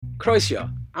Croeso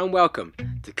and welcome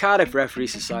to Cardiff Referee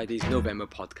Society's November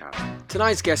podcast.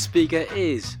 Tonight's guest speaker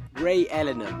is Ray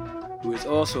Ellingham, who is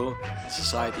also the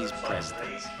Society's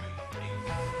president.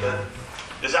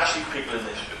 There's actually people in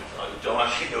this room who don't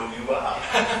actually know who you are,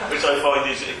 which I find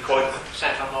is quite...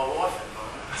 Sounds like my wife.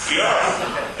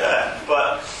 Yeah.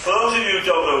 But for those of you who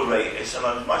don't know Ray, and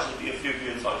I imagine there'll be a few of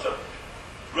you inside, so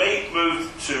Ray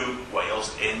moved to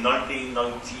Wales in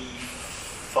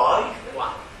 1995.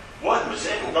 One was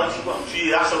it? 91.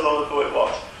 Gee, that's how long ago it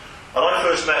was. And I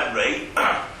first met Ray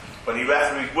when he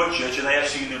refereed Woodchurch and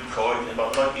AFC Luke Coin in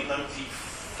about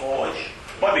 1994-ish.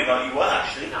 Might be 91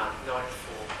 actually. No,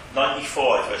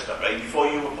 94 I first met Ray, before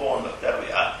you were born. Look, there we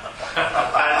are. And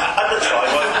at the time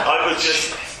I was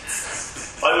just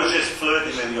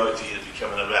flirting with the idea of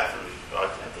becoming a referee, right,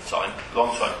 at the time,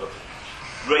 long time ago.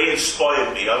 Ray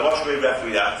inspired me. I watched Ray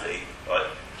referee that day, right?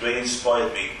 Ray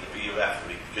inspired me to be a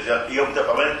referee because he opened up.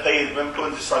 I went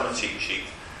going to sign a team sheet,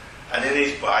 and in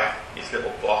his bag, his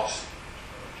little box,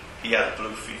 he had a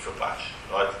blue FIFA badge,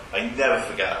 right? I never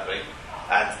forget Ray.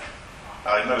 And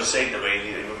I remember saying to Ray,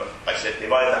 I said,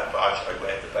 if I had that badge, I'd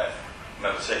wear it to bed. I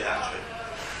remember saying that to him.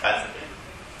 And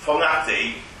from that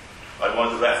day, I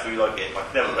wanted to referee like him. I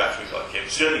could never referee like him.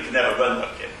 Certainly could never run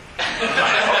like him.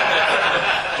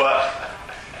 But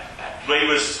Ray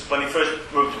was, when he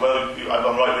first moved to Wales,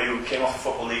 I'm right, Ray came off the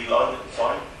Football League line at the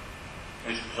time.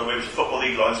 So Ray was a Football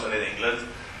League linesman in England.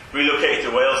 Relocated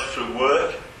to Wales through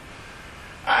work.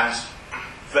 And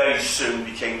very soon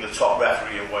became the top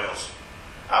referee in Wales.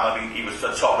 And I mean, he was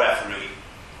the top referee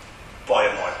by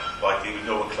a mile. Like, there was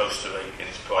no one close to Ray in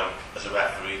his prime as a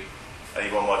referee. And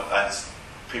he won one. And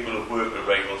people who work with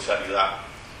Ray will tell you that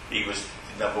he was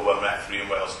the #1 referee in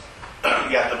Wales.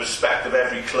 He had the respect of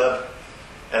every club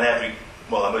and a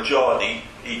majority,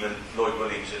 even Lloyd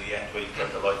Williams in the end, where he come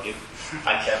to like him,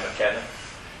 and Ken McKenna.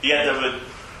 He had the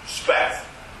respect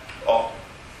of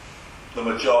the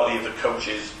majority of the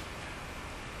coaches,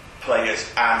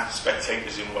 players and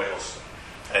spectators in Wales.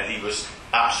 And he was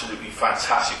absolutely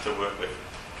fantastic to work with.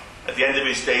 At the end of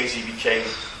his days, he became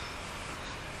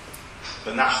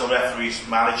the national referees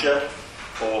manager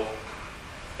for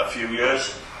a few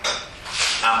years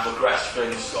and progressed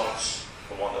things slots,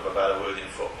 for want of a better word, in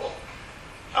football.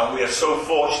 And we are so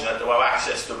fortunate to have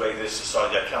access to Ray this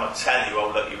society. I cannot tell you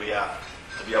how lucky we are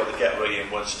to be able to get Ray in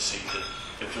once a season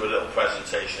to do a little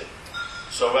presentation.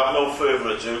 So without no further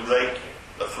ado, Ray,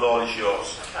 the floor is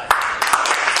yours. Okay.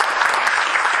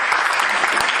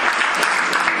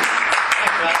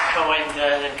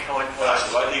 Kind words.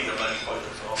 That's right, leave the money point as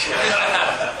well.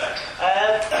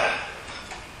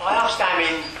 I asked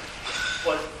Damien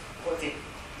what did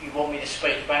you want me to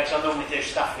speak about, because I normally do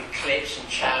stuff with clips and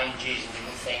challenges and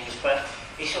different things, but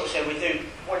he sort of said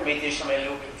wanted me to do something a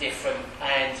little bit different,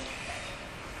 and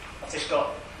I've just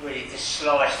got really this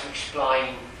slice to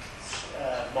explain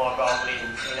my role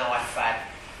in IFAB.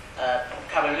 I'll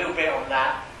cover a little bit on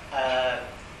that. A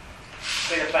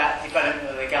bit about development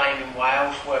of the game in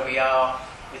Wales, where we are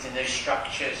with the new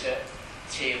structures at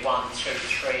Tier 1, 2,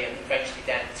 3 and eventually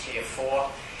down to Tier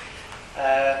 4.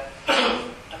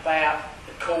 About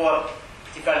the core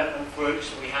development groups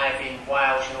that we have in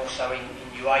Wales and also in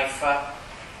UEFA,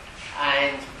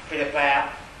 and a bit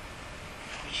about,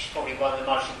 which is probably one of the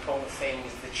most important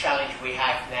things, the challenge we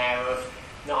have now of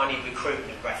not only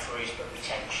recruitment of referees but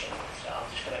retention. So I'm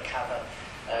just going to cover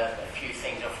a few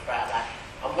things off about that.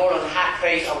 I'm more than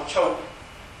happy, I'll talk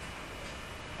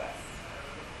about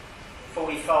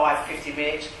 45, 50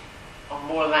 minutes. I'm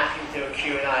more than happy to do a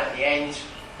Q&A at the end.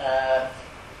 A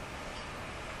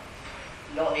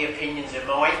lot of the opinions are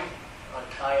mine.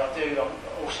 Okay, I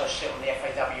also sit on the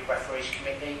FAW Referees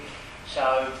Committee,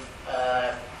 so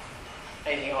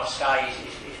anything I say is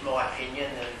my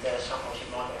opinion, and sometimes it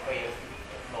might not be of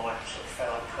my sort of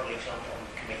fellow colleagues on the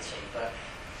committee, but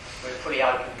we're a pretty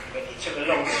open committee. It took a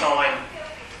long time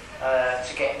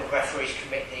to get the referees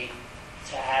committee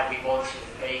to how we wanted it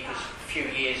to be,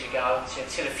 because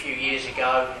until a few years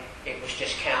ago it was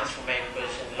just council members,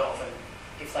 and a lot of them,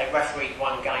 if they refereed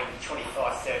one game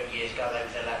 25, 30 years ago, they were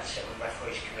allowed to sit on the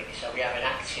referees committee. So we have an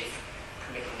active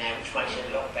committee now, which makes it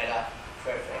a lot better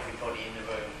for everybody in the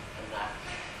room and that.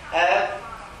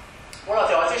 What I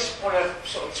do, I just want to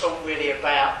sort of talk really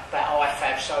about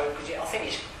IFAB, so because I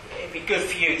think it'd be good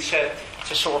for you to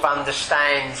sort of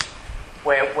understand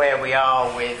where we are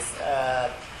with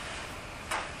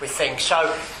things.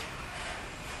 So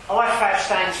IFAB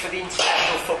stands for the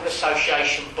International Football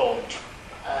Association Board,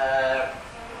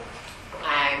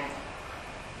 and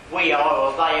they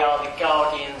are the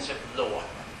guardians of law.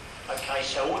 Okay,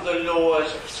 so all the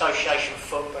laws of association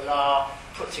football are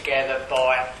put together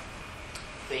by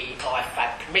the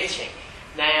IFAB committee.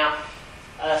 Now,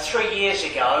 3 years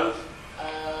ago,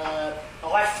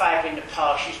 IFAB in the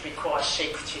past used to be quite a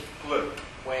secretive group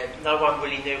where no one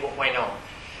really knew what went on,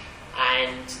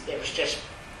 and there was just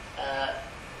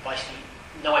basically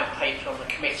 9 people on the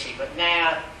committee. But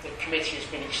now the committee has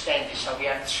been extended, so we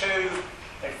have 2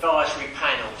 advisory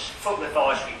panels. Football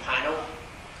advisory panel,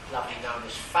 lovely known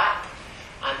as FAW,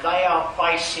 and they are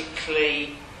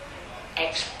basically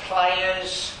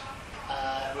ex-players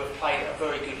who have played at a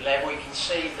very good level. You can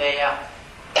see there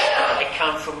they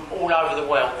come from all over the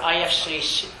world.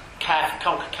 AFC, CAF,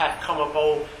 CONCACAF,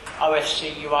 CONMEBOL,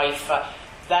 OFC, UEFA.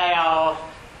 They are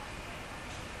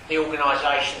the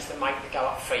organisations that make the go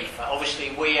up FIFA.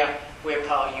 Obviously, we're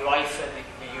part of UEFA,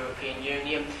 the European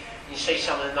Union. You see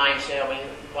some of the names there. I mean,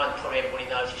 one probably everybody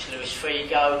knows is Luis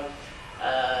Figo,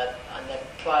 and the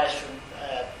players from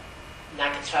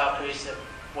Nagataku is the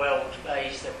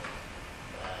he's the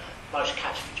most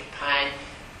caps for Japan.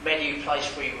 Mehdi, who plays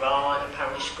for Iran,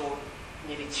 apparently scored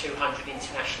nearly 200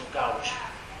 international goals.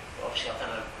 Well, obviously, I don't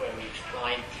know where he was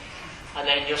playing. And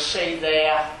then you'll see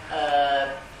there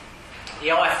the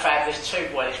IFAB. There's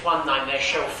 2. Well, there's one name there,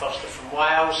 Cheryl Foster from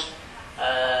Wales.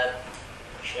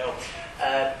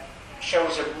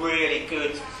 Cheryl's a really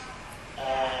good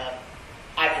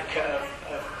advocate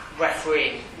of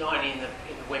refereeing, not only in the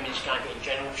women's game but in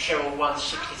general. Cheryl won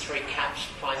 63 caps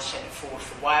playing centre forward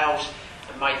for Wales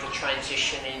and made the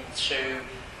transition into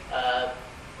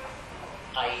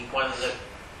one of the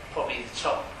probably the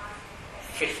top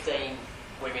 15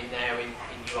 women now in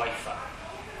UEFA.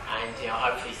 And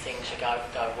hopefully things will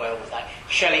go well with that.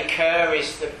 Shelley Kerr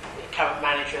is the current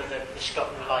manager of the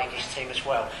Scotland ladies team as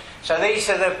well. So these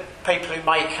are the people who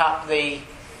make up the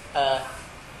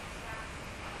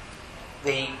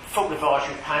football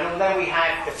advisory panel. Then we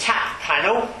have the TAP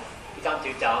panel. We don't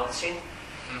do dancing,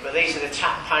 but these are the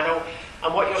TAP panel.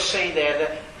 And what you'll see there,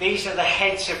 that these are the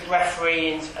heads of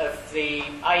refereeing of the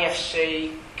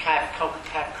AFC, CAF,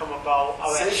 CONCACAF, CONMEBOL,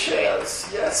 OFC. Seychelles,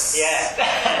 yes.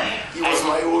 Yeah. He was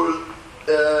my old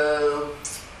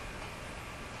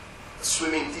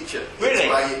swimming teacher. Really?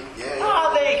 Yeah.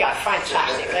 Oh, there you go.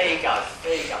 Fantastic. There you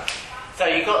go. So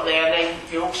you got there, and then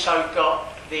you also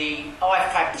got the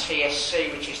IFAB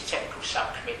TSC, which is Technical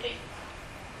Subcommittee.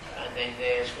 And then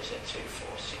there's, was it 2,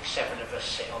 4, 6, 7 of us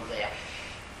sit on there.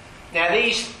 Now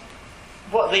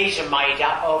what these are made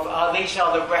up of, these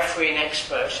are the refereeing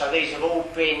experts. So these have all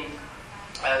been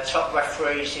top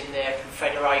referees in their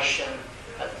confederation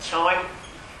at the time.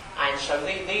 And so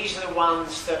these are the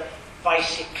ones that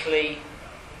basically,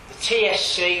 the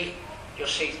TSC, you'll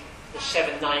see the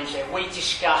 7 names there. We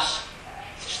discuss,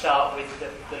 to start with,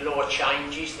 the law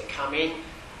changes that come in.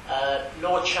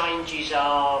 Law changes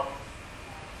are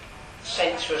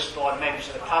sent to us by members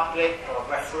of the public, by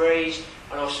referees,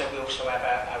 and also we also have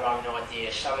our own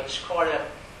ideas. So it's quite a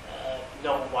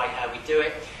novel way how we do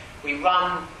it. We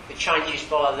run the changes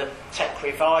by the technical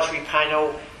advisory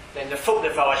panel, then the football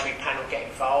advisory panel get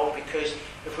involved, because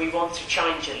if we want to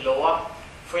change a law,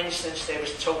 for instance, there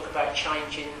was talk about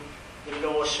changing the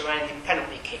law surrounding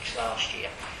penalty kicks last year,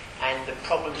 and the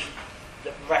problems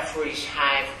that referees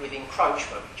have with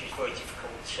encroachment, which is very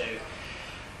difficult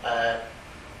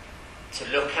to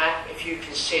look at. If you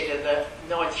consider that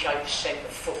 98%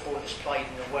 of football that's played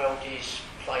in the world is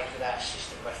played without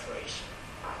assistant referees.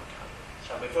 Okay.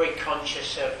 So we're very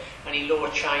conscious of any law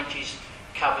changes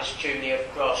covers junior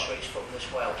grassroots football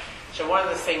as well. So one of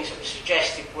the things that was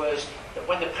suggested was that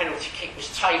when the penalty kick was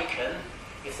taken,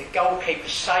 if the goalkeeper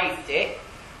saved it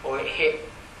or it hit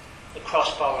the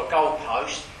crossbar or goal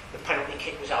post, the penalty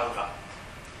kick was over.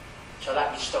 So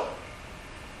that would stop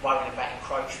worrying about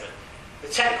encroachment. The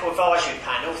technical advisory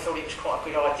panel thought it was quite a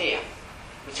good idea.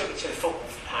 We took it to the football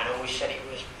panel. We said it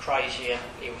was crazy and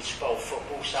it would spoil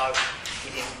football, so we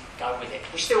didn't go with it.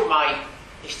 It still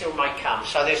may come.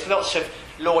 So there's lots of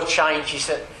law changes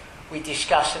that we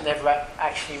discuss and never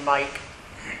actually make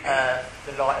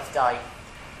the light of day.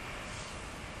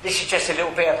 This is just a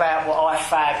little bit about what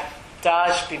IFAB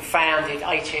does. It's been founded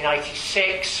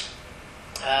 1886.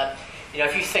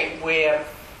 If you think we're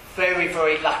very,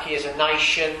 very lucky as a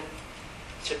nation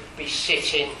to be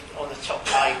sitting on the top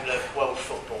table of world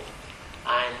football,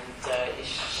 and it's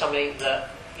something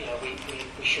that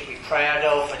we should be proud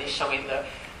of, and it's something that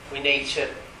we need to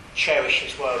cherish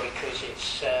as well, because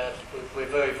it's we're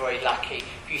very, very lucky.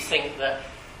 If you think that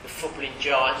the footballing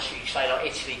giants, you say like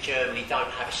Italy, Germany,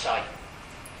 don't have a say,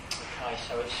 okay,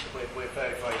 so we're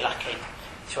very, very lucky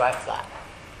to have that.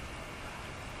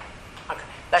 Okay.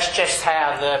 That's just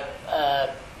how the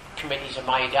committees are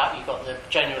made up. You've got the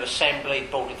General Assembly,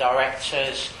 Board of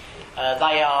Directors.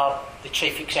 They are the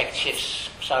chief executives,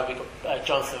 so we've got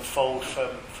Jonathan Ford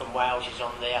from Wales is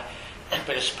on there, a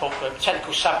bit of support group,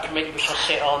 technical subcommittee which I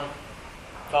sit on,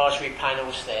 advisory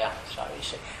panels there. So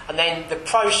and then the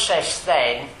process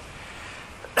then,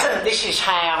 this is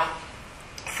how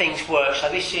things work. So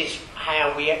this is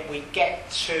how we get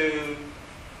to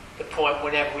the point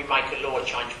whenever we make a law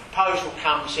change. A proposal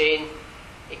comes in,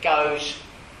 it goes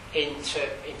into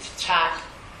TAC,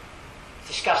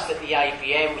 discussed at the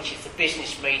ABM, which is the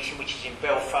business meeting, which is in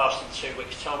Belfast in 2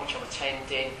 weeks' time, which I'm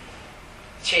attending.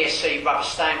 TSC rubber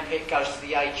stamp it, goes to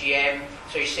the AGM,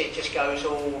 so you see it just goes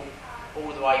all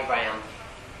the way round.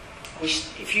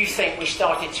 If you think we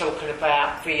started talking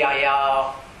about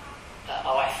VAR at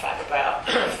IFAB about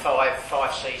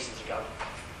five seasons ago,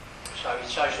 so it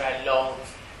shows you how long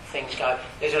things go.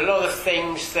 There's a lot of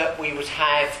things that we would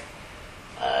have,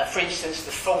 for instance,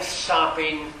 the fourth sub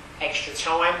in extra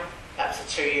time. That was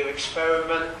a 2-year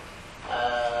experiment.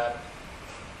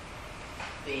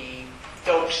 The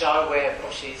dog zone, where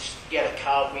obviously it's yellow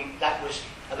card, that was,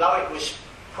 although it was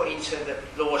put into the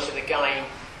laws of the game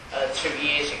 2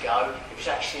 years ago, it was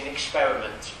actually an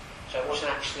experiment. So it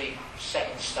wasn't actually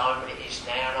set in stone, but it is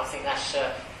now, and I think that's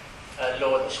a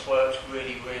law that's worked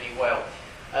really, really well.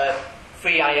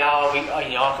 VAR,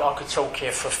 I could talk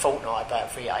here for a fortnight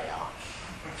about VAR.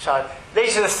 So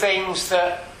these are the things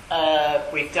that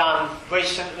we've done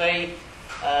recently.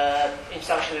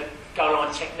 Introduction of goal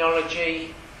line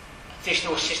technology,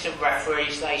 additional assistant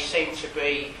referees, they seem to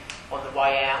be on the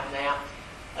way out now.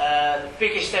 The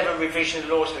biggest ever revision of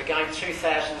laws of the game,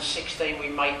 2016 we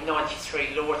made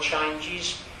 93 law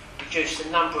changes, reduced the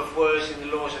number of words in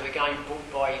the laws of the game book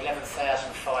by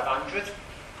 11,500, and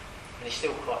it's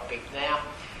still quite big now.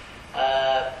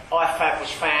 IFAB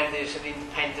was founded as an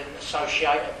independent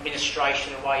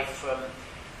administration away from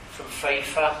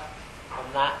FIFA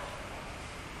on that.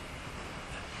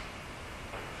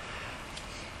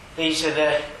 These are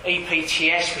the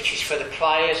EPTS, which is for the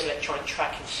players, electronic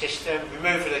tracking system,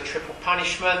 removal of triple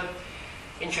punishment,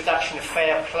 introduction of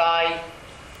fair play,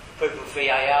 approval of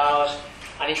VARs,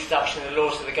 and introduction of the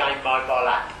laws of the game mobile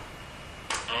app.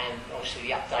 And obviously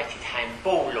the updated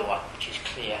handball law, which is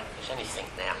clear as anything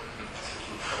now.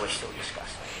 And we're still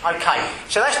discussing. Okay,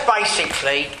 so that's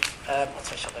basically, I'll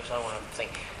tell you something I want to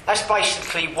think. That's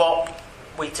basically what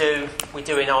we do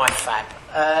in IFAB.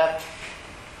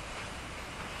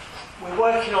 We're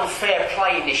working on fair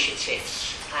play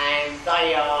initiatives, and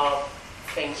they are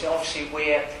things that obviously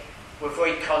we're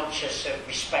very conscious of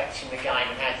respecting the game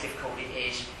and how difficult it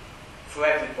is for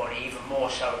everybody, even more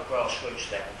so at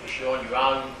grassroots level, because you're on your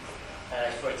own,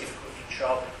 it's very difficult to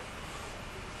control.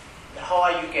 The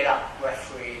higher you get up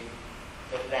refereeing,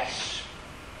 the less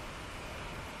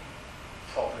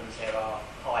problems there are,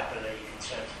 I believe, in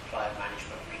terms of player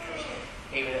management, because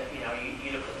even,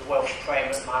 you look at the Welsh Prem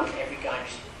at the moment, every game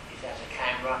is has a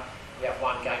camera. We have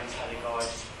one game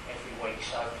televised every week,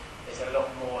 so there's a lot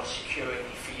more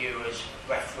security for you as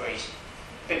referees.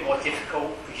 A bit more difficult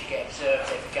because you get observed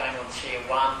every game on tier 1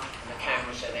 and the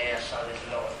cameras are there, so there's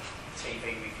a lot of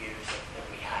TV reviews that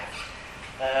we have.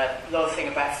 Another thing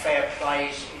about fair play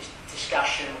is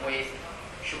discussion with,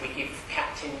 should we give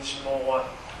captains more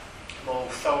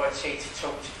authority to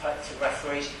talk to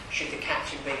referees? Should the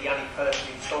captain be the only person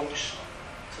who talks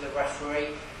to the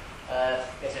referee?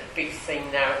 There's a big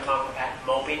thing now at the moment about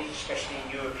mobbing, especially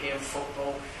in European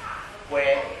football,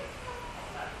 where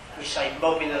we say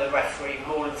mobbing of the referee,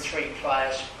 more than 3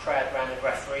 players crowd around the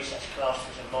referees, that's classed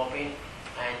as a mobbing,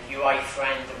 and UEFA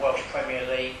and the Welsh Premier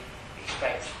League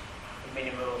expect a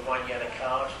minimum of 1 yellow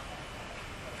card.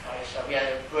 Okay, so we had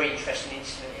a very interesting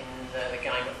incident in the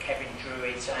game at Kevin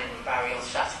Druids and Barry on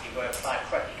Saturday where a player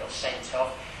correctly got sent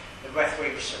off. The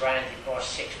referee was surrounded by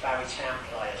 6 Barry Town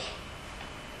players.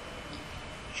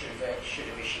 Should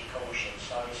have issued caution,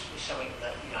 so it's something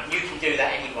that, and you can do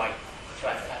that anyway to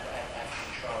have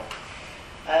control.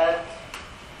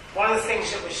 One of the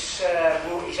things that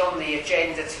is on the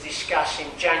agenda to discuss in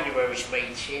January's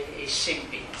meeting is sin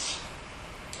bins.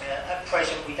 At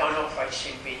present we don't operate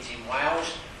sin bins in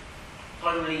Wales,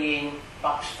 only in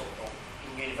Bucks football,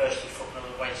 in university football on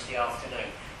a Wednesday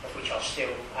afternoon, of which I'll still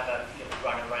have a little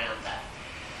run around that.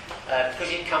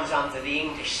 Because it comes under the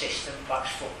English system,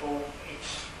 Bucks football,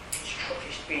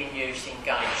 it's being used in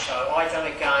games. So I done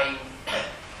a game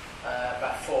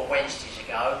about 4 Wednesdays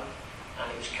ago, and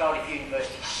it was Cardiff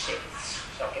University 6th,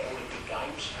 so I get all the good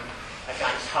games,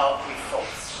 against Hartbury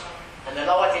 4ths. And then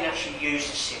I didn't actually use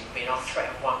the sin bin, I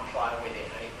threatened one player with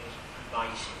it, and it was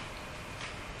amazing.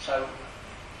 So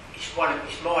it's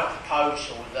my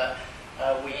proposal that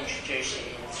we introduce it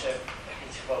into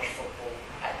Welsh football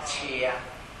at tier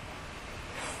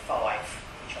 5,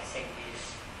 which I think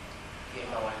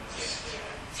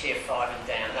tier 5 and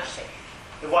down. That's it.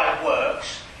 The way it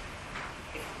works,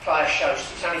 if the player shows,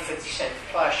 it's only for dissent, if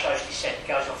the player shows dissent, he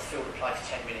goes off the field and plays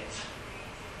for 10 minutes.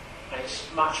 And it's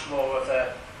much more of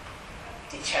a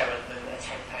deterrent than a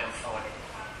 £10 fine.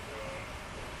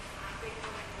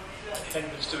 If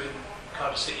anyone's doing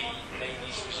Cardiff City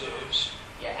ladies reserves,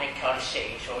 yeah, and Cardiff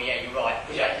City, so yeah, you're right.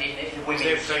 Yeah. In the women's,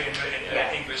 they're playing in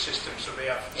the English system, so they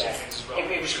have yeah. things as well.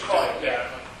 It was quite, yeah.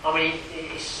 I mean,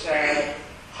 it's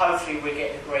hopefully we're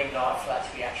getting the green light for that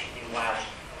to be actioned in Wales,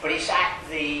 but it's at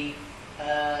the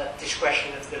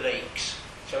discretion of the leagues.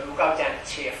 So it will go down to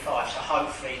tier 5. So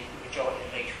hopefully the majority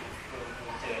of the leagues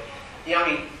will do it. The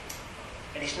only,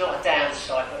 and it's not a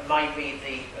downside, but maybe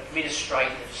the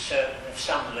administrators of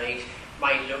some leagues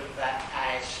may look at that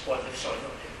as, well, sorry,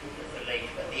 not the league,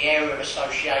 but the area of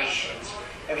associations.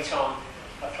 Every time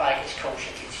a player gets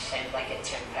cautioned to dissent, they get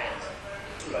 £10.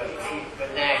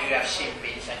 But now you have sin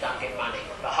bins, they don't get money.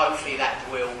 But hopefully that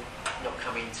will not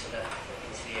come into the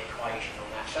equation on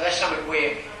that. So that's something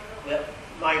that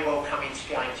may well come into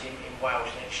games in Wales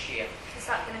next year. Is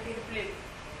that going to be the blue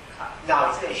card?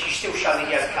 No, you still show the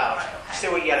yellow card. Okay.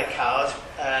 Still a yellow card,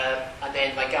 and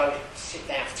then they go sit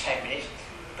down for 10 minutes.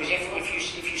 Because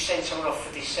if you send someone off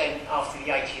for dissent after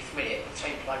the 80th minute, the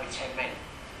team play with 10 men.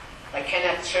 They can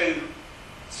have 2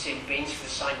 sin bins for the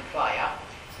same player,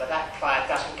 but that player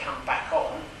doesn't come back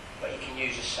on, but you can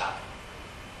use a sub.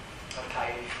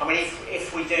 Okay. I mean,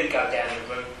 if we do go down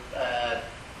the route,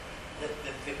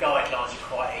 the guidelines are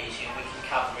quite easy, and we can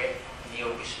cover it in the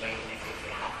August meeting if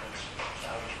it happens. So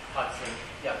hopefully,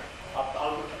 yeah. I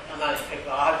know there's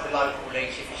people. I hope the local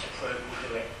leagues, if it's approved, will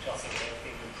do it. So I think it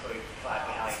will improve player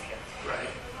behaviour.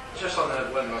 Right. Just on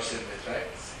the one more sin bit, right?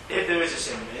 If there is a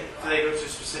sin bit, do they go to a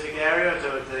specific area, or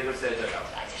do they go to their dugout?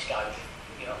 They just go.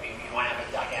 You know, you won't have a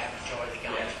dugout majority of the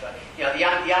games, Yeah. but you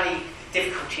know, the only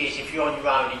difficulty is if you're on your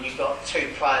own and you've got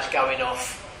 2 players going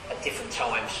off at different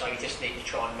times, so you just need to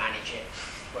try and manage it.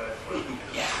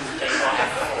 Yeah, so you might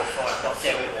have 4 or 5, not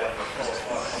there with 4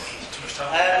 or 5 coaches. Too much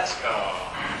time.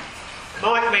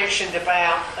 Mike mentioned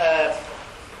about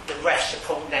the ref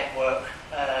support network.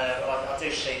 I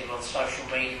do see them on social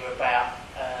media about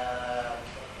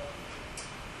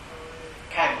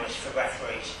cameras for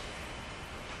referees.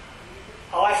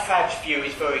 IFAB's view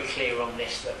is very clear on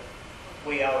this, that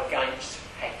we are against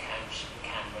head cams and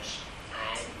cameras,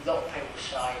 and a lot of people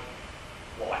say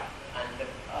why, and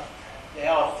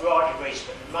there are a variety of reasons,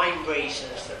 but the main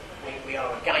reasons that we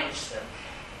are against them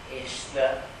is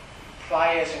that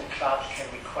players and clubs can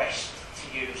request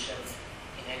to use them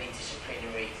in any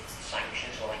disciplinary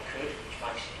sanctions, or they could, which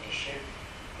makes it an issue.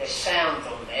 There's sound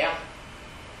on there,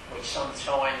 which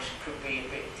sometimes could be a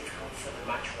bit difficult for the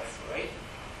match referee,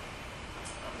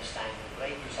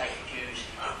 understandably, because they could use,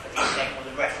 for the example,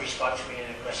 the referee spoke to me in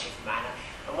an aggressive manner.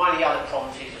 And one of the other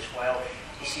problems is as well,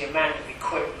 is the amount of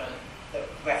equipment that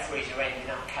referees are ending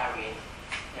up carrying.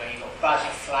 You know, you've got buzzer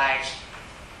flags,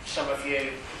 some of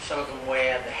them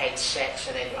wear the headsets,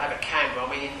 and then you have a camera. I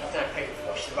mean, I don't know if people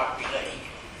watch the rugby league,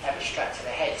 they have it strapped to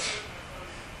their heads.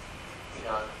 You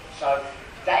know, so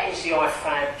that is the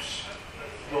IFAB's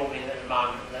ruling at the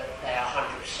moment, that they are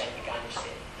 100% against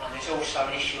it. And there's also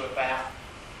an issue about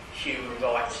human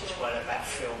rights as well, about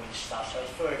film and stuff. So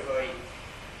it's very, very,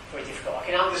 very difficult. I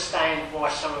can understand why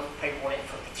some of the people want it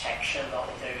for protection, like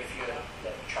they do if you're at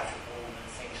the traffic warden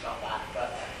and things like that.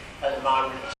 But at the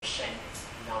moment, it's %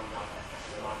 no at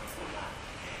the moment on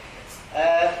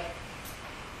that.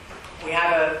 We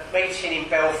have a meeting in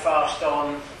Belfast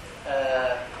on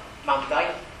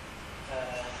Monday.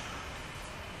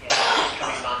 It's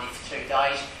coming Monday for 2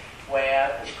 days,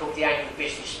 where it's called the annual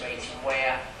business meeting,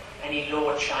 where any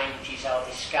law changes are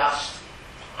discussed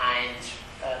and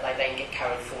they then get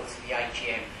carried forward to the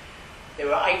AGM.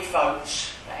 There are 8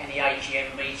 votes at any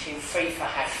AGM meeting. FIFA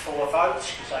have 4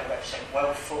 votes because they represent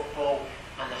world football,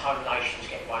 and the home nations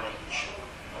get 1 each.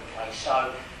 Okay,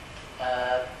 so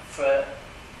for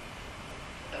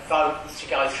a vote to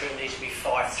go through, it needs to be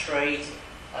 5-3.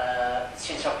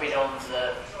 Since I've been on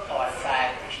the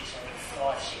IFAB, which is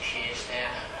 5-6 years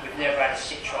now, we've never had a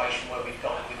situation where we've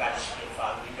had a split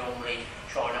vote. We normally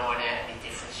try and iron out any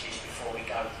differences before we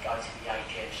go to the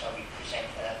AGM, so we present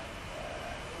a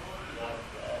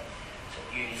sort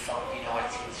of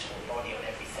united sort of body on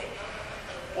everything.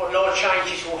 What law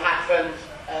changes will happen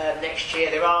next year?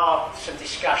 There are some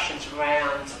discussions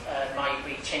around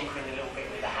maybe tinkering a little bit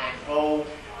with the handball,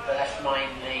 but that's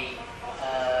mainly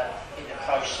in the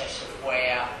process of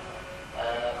where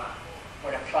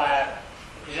when a player,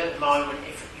 because at the moment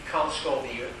if you can't score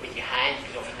with your hand,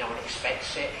 because obviously no one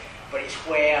expects it, but it's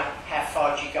where, how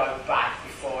far do you go back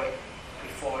before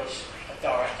it's a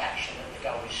direct action that the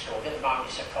goal is scored. At the moment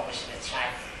it's a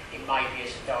maybe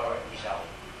as a direct result.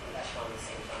 That's one of the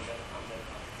things under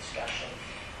discussion.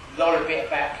 A lot of bit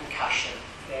about concussion.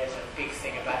 There's a big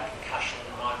thing about concussion at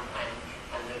the moment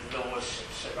and the laws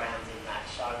surrounding that.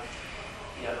 So,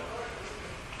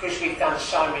 because we've done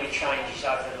so many changes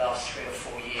over the last 3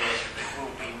 or 4 years, it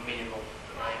will be minimal.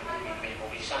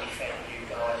 It's only fair to you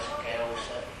guys and girls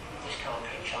that we just can't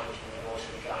keep changing the laws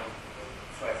of the game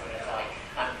forever and a day.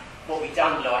 And what we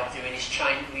don't like doing is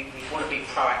change. We want to be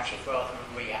proactive rather than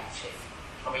reactive.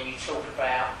 I mean, you talk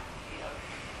about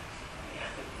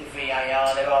the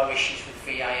VAR. There are issues with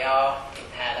VAR in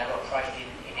how they're operated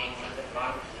in England at the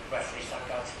moment, because the referees don't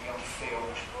go to the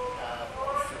on-field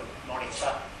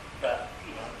monitor. But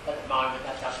at the moment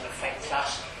that doesn't affect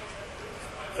us.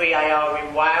 VAR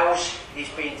in Wales is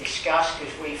being discussed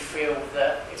because we feel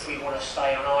that if we want to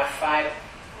stay on IFAB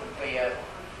and be a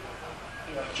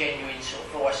genuine sort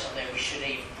of voice on there, we should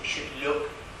look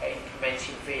at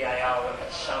implementing VAR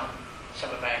at some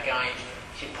of our games.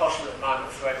 It's impossible at the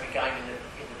moment for every game in the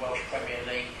Welsh Premier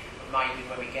League, but maybe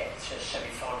when we get to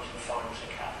semi-finals and finals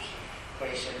of cups. But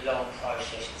it's a long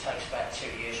process. It takes about 2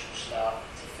 years from start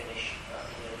to finish.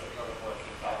 There's a lot of work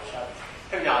involved. So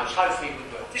who knows? Hopefully we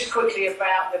will. Just quickly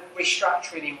about the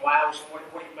restructuring in Wales and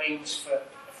what it means for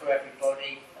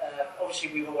everybody.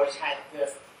 Obviously we've always had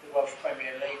the Welsh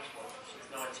Premier League since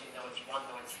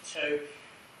 1991-92,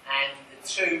 and the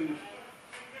two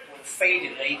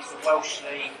feeder leagues, the Welsh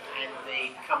League and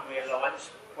the Cumbria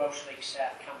Alliance, Welsh League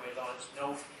South, Cumbria Alliance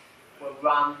North, were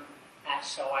run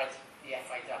outside the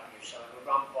FAW. So they were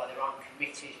run by their own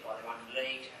committees, by their own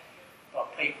leagues, by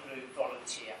people who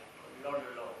volunteer. A lot of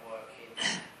work in.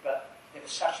 But there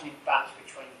was such an imbalance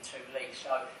between the two leagues.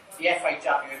 So the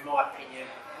FAW, in my opinion,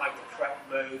 made the correct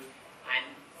move, and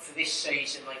for this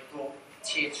season they brought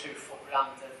Tier 2 football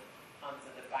under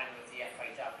the banner of the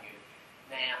FAW.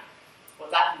 Now, what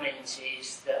that means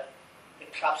is that the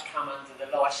clubs come under the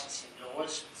licensing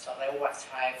laws, so they all have to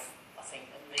have, I think,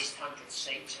 at least 100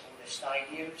 seats at all their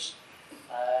stadiums.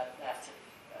 They have to,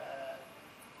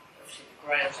 obviously the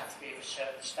grounds have to be of a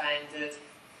certain standard.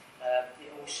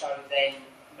 It also then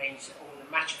means that all the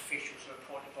match officials are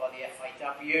appointed by the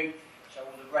FAW, so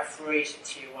all the referees at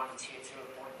Tier 1 and Tier 2 are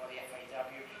appointed by the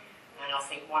FAW. And I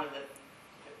think one of the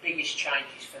biggest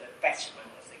changes for the betterment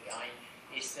of the game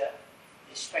is that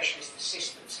the specialist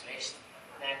assistants list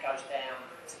now goes down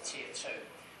to Tier 2.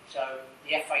 So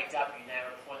the FAW now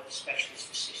appoint the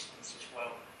specialist assistants as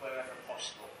well, wherever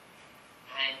possible.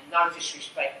 And no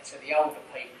disrespect to the older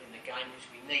people in the game, because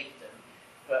we need them,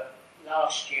 but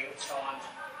last year at times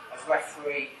a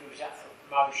referee who was up for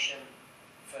promotion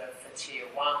for Tier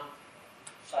 1,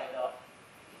 say like,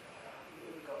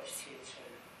 who we got as Tier 2?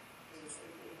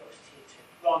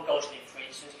 Ron Gosling, for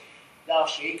instance,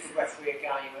 last year he could referee a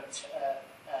game at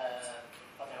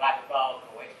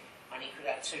Aberbargoed, and he could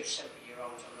have 2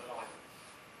 70-year-olds on the line.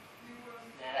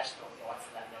 Now that's not right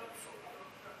for that level of football.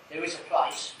 There is a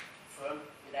place for them,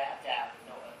 without a doubt,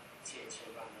 not a Tier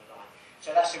 2 run the line.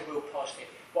 So that's a real positive.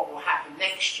 What will happen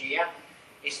next year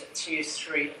is that Tier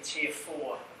 3 and Tier 4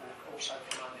 will also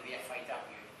come under the FAW.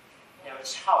 Now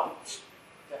it's hoped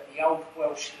that the old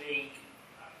Welsh League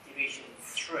Division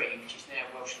 3, which is now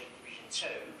Welsh League Division 2,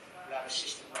 will have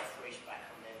assistant referees back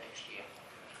on there next year.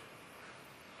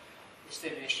 There's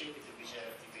still an issue with the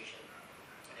reserve division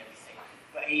and everything,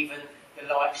 but even the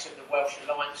likes of the Welsh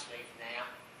Alliance League now,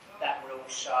 that will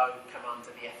also come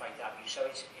under the FAW. So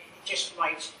it just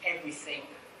makes everything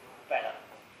better.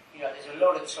 There's a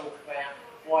lot of talk about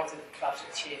why do the clubs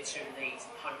at Tier 2 need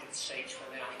 100 seats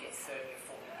when they only get 30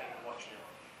 or 40 people watching them.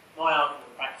 My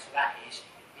argument back to that is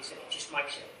that it just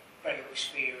makes it a better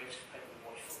experience for people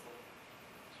who watch football.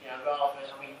 Rather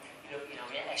than,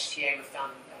 STM have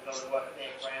done a lot of work at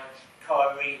their ground,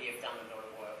 Kyrie have done a lot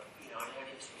of work, and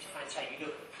it's fantastic. You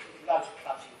look at loads of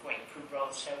clubs in Gwent, Cwmbran,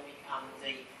 Celtic,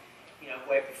 Undy,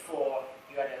 where before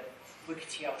you had a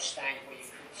rickety old stand where you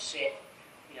couldn't sit.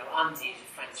 Undy is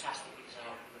a fantastic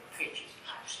example. The pitch is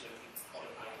absolutely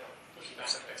quality.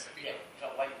 It's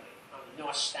like Wembley.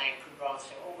 Nice stand, Cwmbran,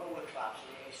 all the clubs.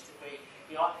 And it is to be.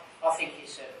 I think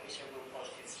it's a real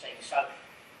positive thing. So,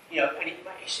 and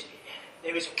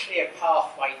there is a clear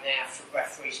pathway now for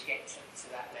referees to get to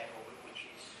that level, which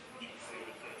is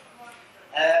really good.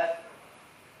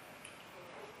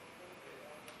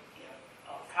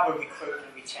 I'll cover recruitment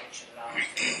and retention last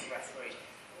of referees.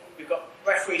 We've got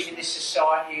referees in this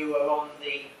society who are on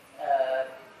the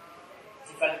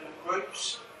development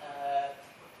groups.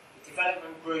 The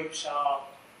development groups are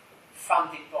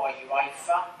funded by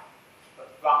UEFA, but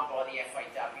run by the FAW.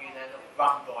 They're not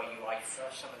run by UEFA.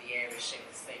 Some of the areas seem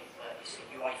to think that it's the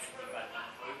UEFA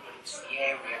development group, but it's the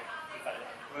area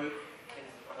development group. And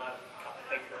I know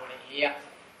here.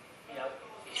 You know,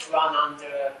 it's run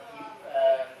under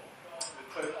a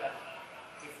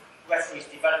referees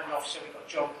development officer. We've got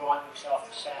John Bryant, who looks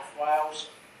after South Wales.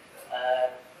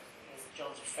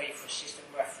 John's a FIFA assistant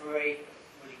referee,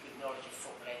 really good knowledge of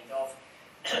football end of.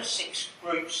 6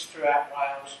 groups throughout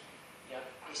Wales. You know,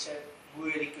 it's a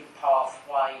really good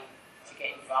pathway to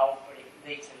get involved, but it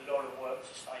needs a lot of work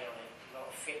to stay on it. A lot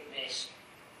of fitness,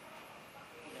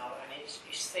 you know, and it's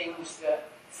things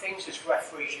as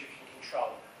referees you can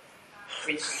control. For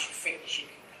instance, your fitness you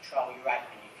can control, your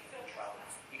admin you can control.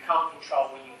 You can't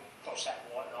control when you cross that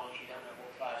white line, you don't know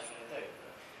what players are going to do.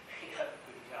 You know, a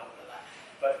good example of that.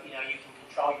 But you know, you can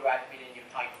control your admin and your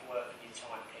paperwork and your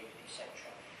timekeeping, etc.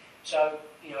 So,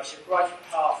 you know, it's a great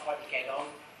pathway to get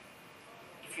on.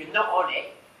 If you're not on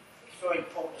it, it's very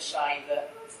important to say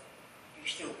that you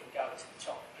still can go to the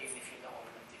top, even if you're not on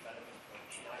the development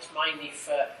groups. You know, it's mainly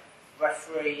for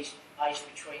referees aged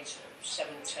between sort of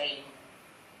 17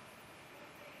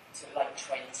 to late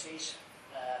 20s,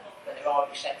 but there are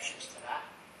exceptions to that.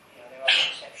 You know, there are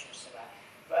exceptions to that.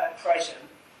 But at present,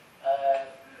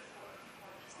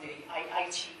 nearly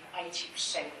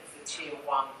 80% of the Tier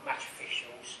 1 match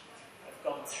officials have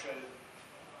gone through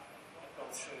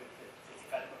the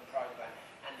development programme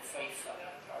and the FIFA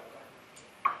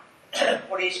programme.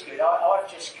 What is good, I've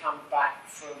just come back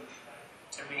from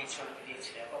a mini tournament in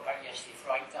Italy. I got back yesterday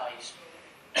for 8 days,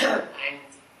 and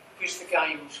because the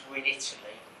games were in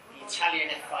Italy, the Italian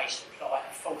FA supplied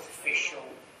a 4th official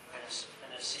and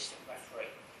an assistant referee.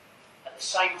 At the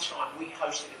same time, we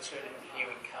hosted a tournament here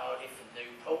in Cardiff and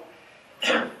Newport,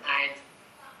 and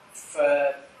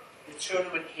for the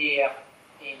tournament here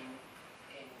in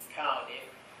Cardiff,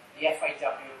 the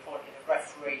FAW appointed a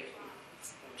referee who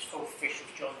was 4th official,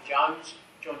 John Jones.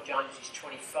 John Jones is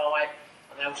 25,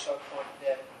 and they also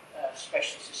appointed a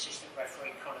specialist assistant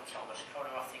referee, Connor Thomas.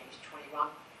 Connor, I think, is 21,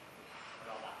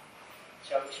 like that.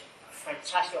 So it's a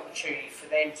fantastic opportunity for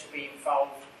them to be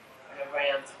involved and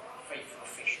around FIFA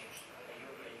officials, the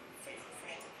European FIFA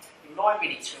officials. In my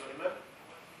mini tournament,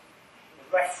 the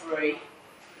referee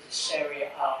is a Serie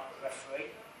A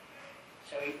referee.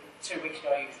 So 2 weeks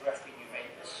ago he was refereeing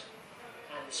Juventus,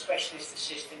 and the specialist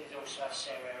assistant is also a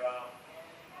Serie A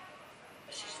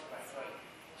assistant referee.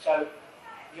 So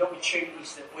the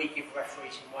opportunities that we give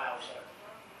referees in Wales are,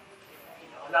 you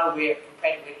know, I know we're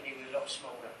competitively a lot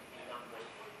smaller in numbers,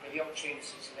 but the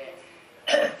opportunities are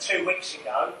there. 2 weeks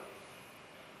ago,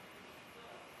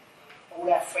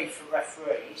 all our FIFA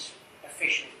referees,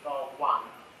 officials bar 1,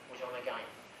 was on a game.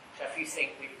 So if you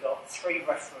think we've got 3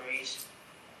 referees,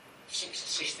 6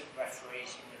 assistant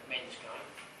referees in the men's game,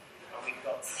 and we've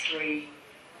got 3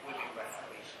 women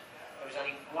referees. There was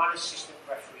only 1 assistant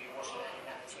referee who wasn't in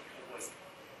that particular week.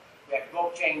 We had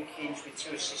Rob Jenkins with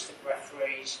 2 assistant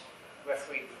referees,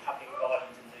 refereeing the Republic of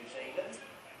Ireland and New Zealand.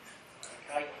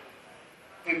 Okay.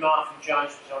 Bill Markham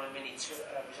Jones was on a mini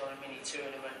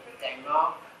tournament with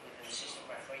Denmark with an assistant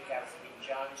referee, Gareth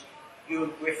Jones.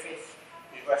 Ewan Griffith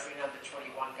was refereeing under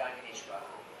 21 game in Israel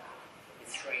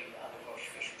with 3 other Welsh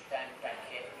officials, Dan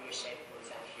Beckett, Lewis Edwards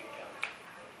and Hugh Jones.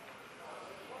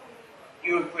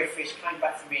 Ewan Griffiths came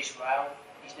back from Israel.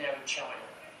 He's now in China.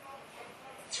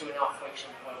 2.5 weeks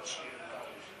on the World Student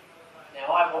Games.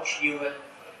 Now, I watched Ewan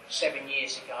 7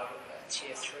 years ago at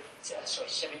Tier 3,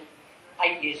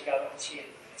 8 years ago at Tier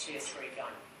 3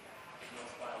 game in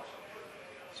North Wales.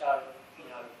 So, you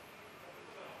know,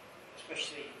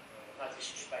 especially, no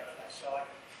disrespect to that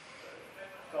side,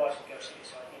 guys and girls at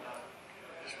this side, you know,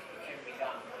 it can be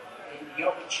done. The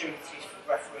opportunities for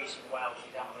referees in Wales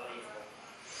is unbelievable.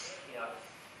 You know,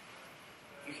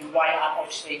 you can weigh up,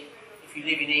 obviously, if you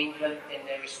live in England, then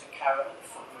there is the carrot of the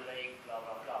Football League, blah,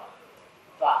 blah, blah.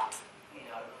 But, you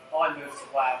know, I moved to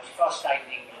Wales. If I stayed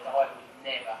in England, I would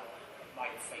never have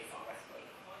made a FIFA referee.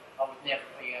 I would never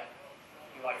be a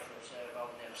UEFA Observer. I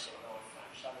would never sit on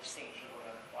IFAB. So there's things you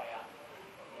want to weigh up.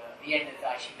 You know, at the end of the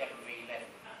day, it's 11v11.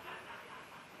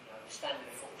 You know, the standard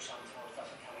of football sometimes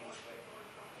doesn't come into it.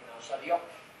 You know, so the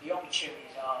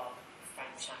opportunities are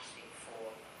fantastic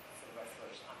for the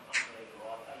referees.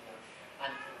 Unbelievable. You know,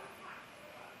 and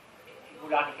it will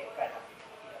only get better.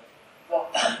 You know,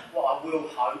 what I will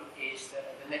hope is that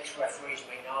at the next referees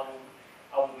meeting,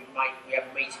 we have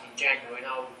a meeting in January, and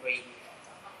I will be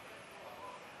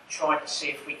trying to see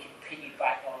if we can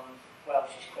piggyback on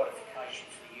Wales's qualification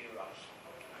for the Euros.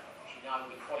 As you know,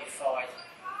 we qualified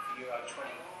for Euro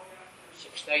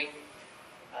 2016.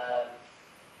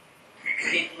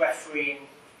 Did refereeing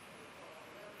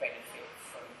benefit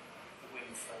from the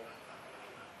windfall?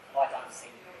 I don't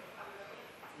think,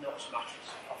 not as much as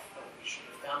I thought we should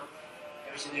have done.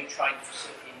 There is a new training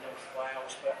facility in North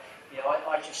Wales, but you know,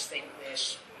 I just think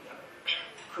there's, you know,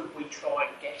 could we try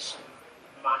and get some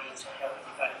money to help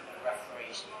develop the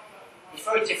referees? It's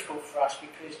very difficult for us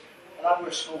because although we're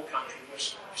a small country, we're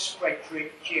spread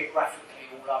geographically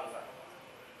all over.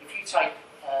 If you take,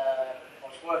 I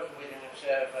was working with an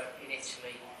observer in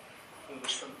Italy who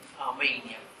was from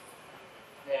Armenia.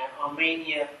 Now,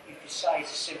 Armenia, you could say,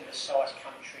 is a similar sized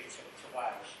country to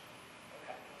Wales.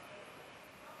 Okay.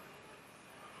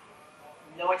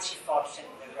 95%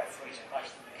 of the referees are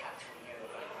based in the capital of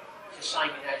Yerevan. It's the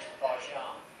same in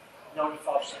Azerbaijan.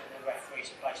 95% of the referees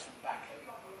are based in Baku.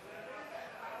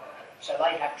 So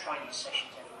they have training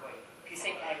sessions every week. If you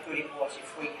think how good it was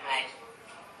if we had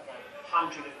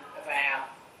 100 of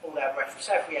all our referees,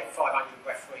 say if we had 500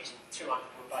 referees and 200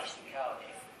 were based in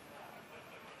Cardiff,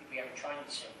 you'd be having training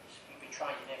sessions. You'd be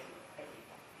training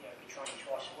be training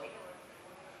twice a week,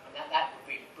 and that would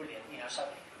be brilliant. So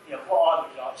what I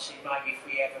would like to see maybe if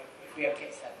we ever get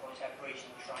to that point is have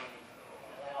regional training.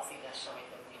 I think that's something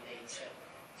that we need to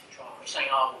try. We're saying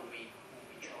I will be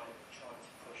trying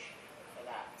to push for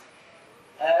that.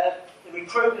 The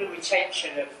recruitment and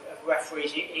retention of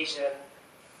referees is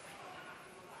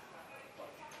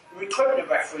the recruitment of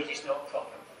referees is not a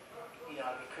problem,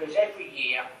 because every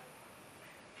year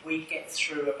we get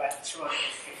through about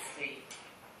 250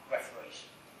 referees.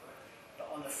 But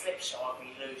on the flip side,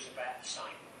 we lose about the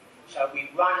same. So we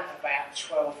run at about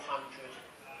 1,200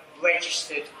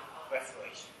 registered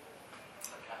referees,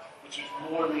 which is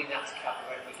more than enough to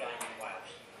cover every game in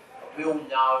Wales. But we all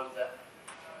know that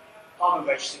I'm a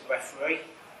registered referee,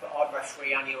 but I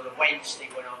referee only on a Wednesday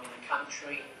when I'm in the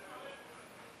country.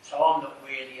 So I'm not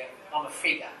really, I'm a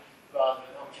figure rather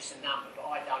than I'm just a number, but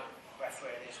I don't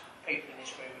referee. There's people in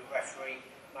this room who referee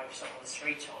maybe sometimes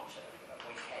 3 times a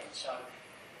weekend. So,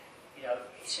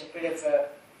 it's a bit of a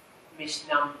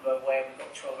misnumber where we've got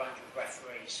 1,200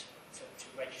 referees to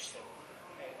register,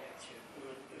 who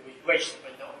are registered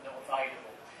but not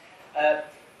available.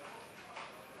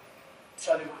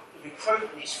 So the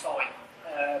recruitment is fine.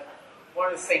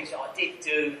 One of the things that I did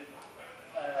do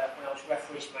when I was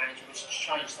referees manager was to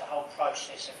change the whole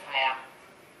process of how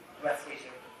referees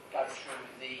go through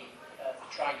the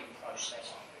training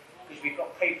process. Because we've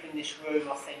got people in this room,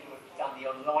 I think, who have done the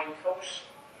online course,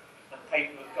 and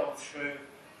people who have gone through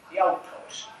the old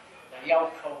course. Now, the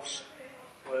old course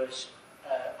was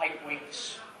 8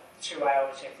 weeks, 2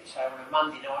 hours every day on a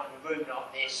Monday night in a room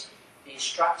like this. The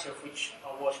instructor, of which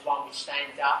I was one, would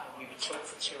stand up and we would talk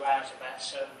for 2 hours about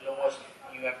certain laws,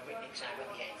 and you have a written exam at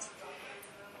the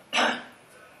end.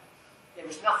 There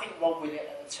was nothing wrong with it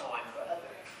at the time, but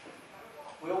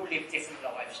we all live different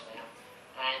lives now,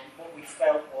 and what we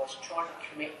felt was trying to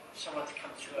commit someone to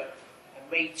come to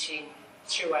a meeting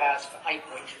 2 hours for 8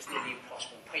 weeks was nearly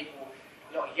impossible.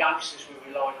 A lot of youngsters were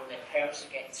relying on their parents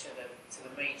to get to the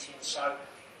meeting, so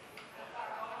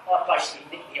I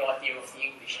basically nicked the idea of the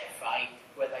English FA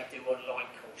where they do online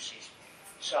courses.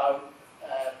 So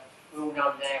we all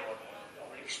know now, I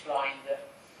will explain that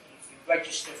you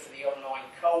register for the online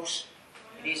course.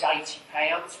 It is £80.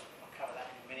 I'll cover that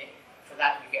in a minute. For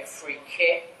that you get a free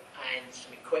kit and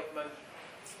some equipment.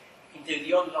 You can do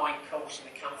the online course in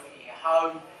the comfort of your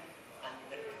home, and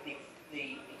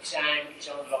the exam is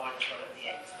online as well at the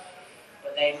end.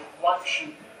 But then once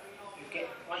you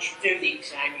do the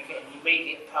exam, you get an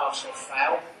immediate pass or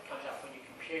fail. It comes up on your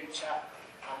computer,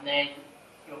 and then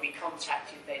you'll be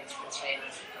contacted then to attend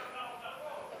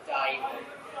a day,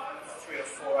 3 or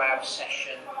 4 hour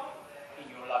session in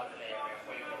your local area,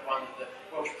 where you've got one of the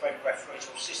Welsh Premier referees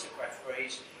or assistant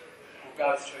referees will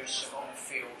go through some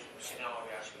on-field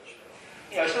scenarios, which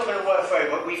it's not going to work very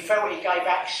well. We felt it gave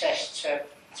access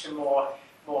to more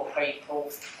people.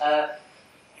 If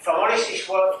I'm honest, it's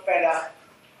worked better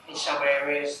in some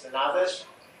areas than others.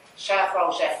 South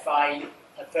Wales FA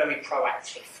are very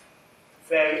proactive.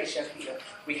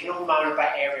 We can all moan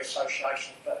about area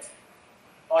associations, but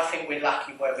I think we're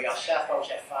lucky where we are. South Wales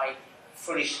FA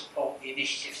fully support the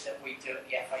initiatives that we do at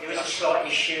the FA. There is a slight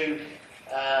issue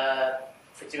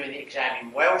for doing the exam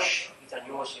in Welsh. You've done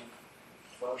yours in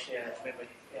Welsh, yeah, I remember.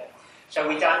 Yeah. So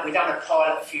we done a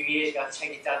pilot a few years ago.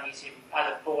 Teddy done his in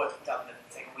other board done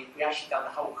the thing. We actually done the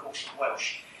whole course in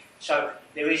Welsh. So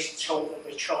there is talk that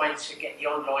we're trying to get the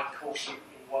online course in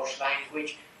Welsh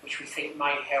language, which we think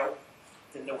may help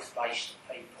the north-based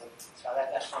people. So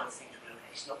that's one of the things we're looking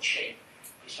at. It's not cheap.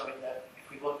 It's something that if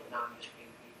we want the numbers,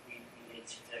 we need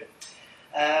to do.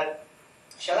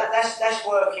 So that's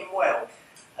working well.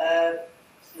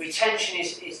 Retention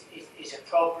is a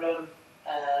problem.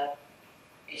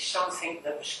 It's something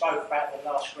that was spoke about at the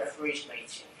last referees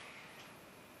meeting.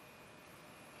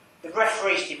 The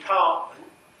referees department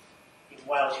in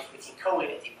Wales, if we can call it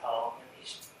a department,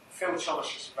 is Phil Thomas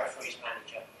is the referees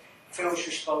manager. Phil's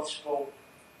responsible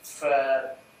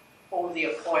for all the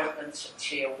appointments at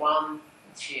Tier 1 and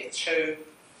Tier 2,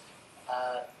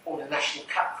 all the National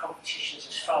Cup competitions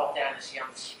as far down as the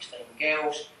under-16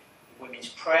 girls, the Women's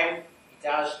Prem, he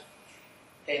does.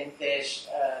 Then there's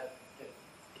the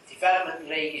Development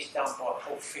League is done by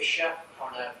Paul Fisher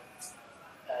on a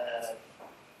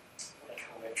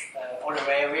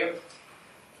honorarium.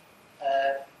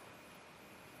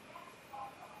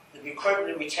 The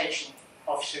Recruitment and Retention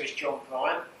Officer is John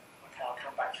Bryant. Okay, I'll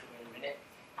come back to him in a minute.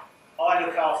 I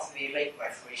look after the elite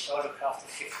referees, so I look after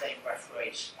 15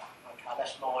 referees. Okay,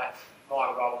 that's my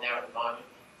role now at the moment.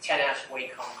 10 hours a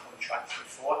week I'm contracted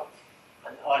for,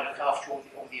 and I look after all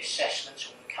the assessments,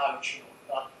 all the coaching,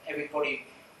 everybody.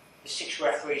 The 6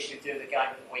 referees who do the game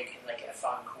at the weekend, they get a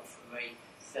phone call from me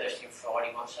Thursday and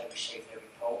Friday once they receive their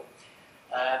report.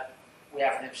 We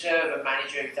have an observer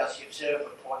manager who does the observer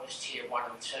appointments Tier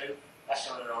 1 and 2. That's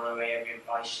on an honorarium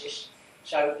basis.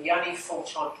 So the only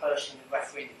full-time person in the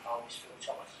refereeing department is Phil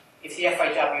Thomas. If the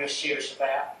FAW are serious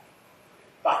about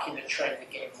bucking the trend and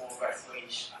getting more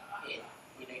referees in,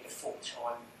 we need a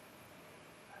full-time,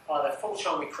 either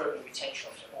full-time recruitment retention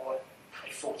officer or a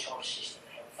full-time assistant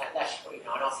health. That's what and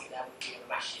I think that would be a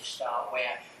massive start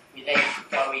where we then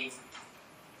go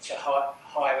into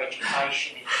higher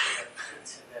education,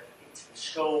 into the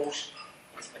schools,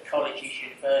 into the colleges,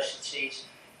 universities.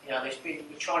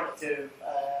 We're trying to do.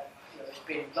 There's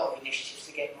been a lot of initiatives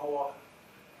to get more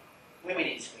women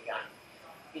into the game.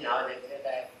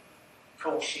 The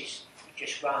courses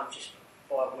just run just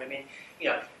by women.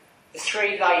 The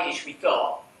 3 ladies we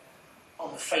got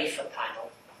on the FIFA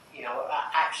panel,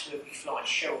 are absolutely flying.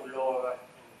 Cheryl, Laura,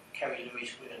 and Kerry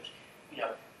Louise Williams.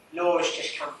 Laura's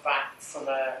just come back from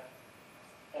a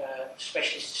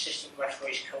specialist assistant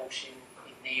referees course in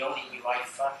Neon in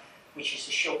UEFA, which is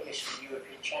the shortlist for the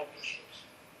European Championships.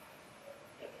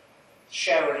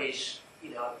 Cheryl is,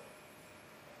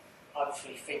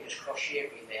 hopefully fingers crossed she'll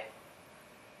be there.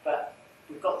 But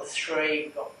we've got the 3,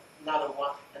 we've got another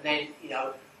one, and then,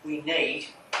 we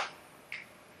need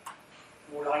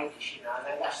more ladies,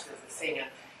 and that's the thing.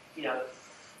 And,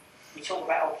 we talk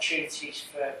about opportunities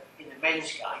in the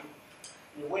men's game,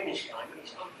 in the women's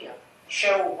game.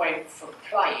 Cheryl went from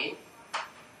playing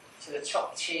to the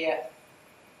top tier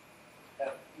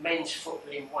of men's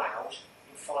football in Wales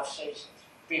in 5 seasons.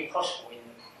 It'd be impossible in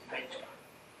the men's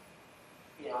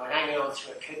game. And hanging on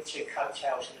to 2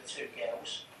 coattails and the 2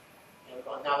 girls. We've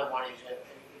got another one who's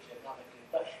another good.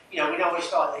 But we know what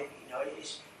it's like.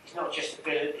 It's not just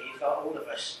ability. It's like all of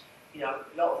us. A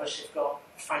lot of us have got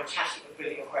fantastic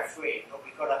ability of refereeing, but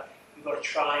we've got to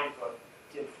train. We've got to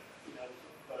do. We've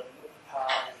got to look the part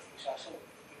and everything. So that's all a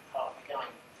big part of the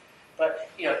game. But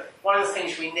one of the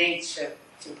things we need to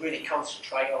really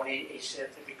concentrate on is the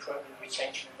recruitment and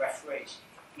retention of referees.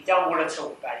 We don't want to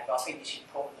talk about it, but I think it's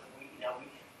important that we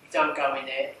don't go in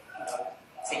there,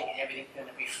 thinking everything's going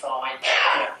to be fine.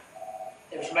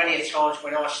 There was many a times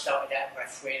when I started out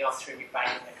refereeing, I threw my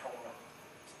bag in the corner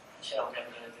and said I'm never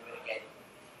going to do it again.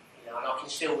 And I can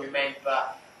still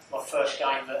remember my first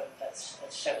game at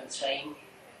 17,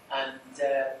 and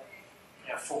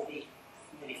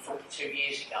nearly 42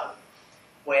 years ago,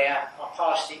 where I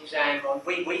passed the exam on.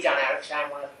 We done our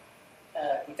exam on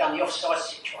we've done the offside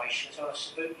situations on a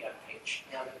Sabutio pitch,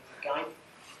 the game,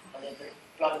 and then the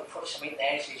bloke would put something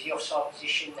there, says the offside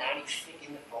position now, and he's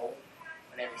flicking the ball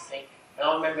and everything. And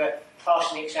I remember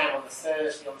passing the exam on the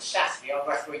Thursday. On the Saturday, I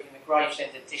refereed in the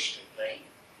Gravesend District League,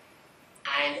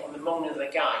 and on the morning of the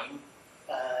game,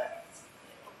 a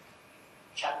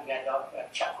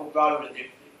chap called Roland, a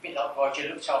bit like Roger,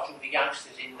 looked after all the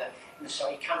youngsters in the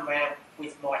side. He came round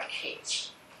with my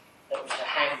kit that was a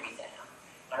hand-me-down,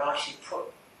 and I actually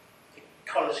put the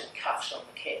collars and cuffs on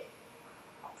the kit.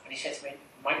 And he said to me,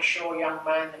 make sure, young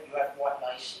man, that you have white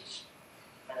laces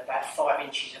and about 5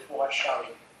 inches of white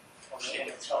showing on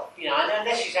the top. And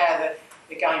this is how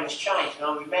the game has changed. And I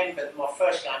remember that my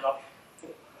first game,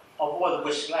 I wore the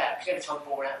whistle out, because every time the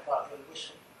ball went out, I blew the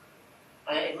whistle.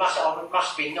 And it must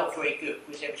have been not very good,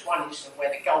 because there was one incident where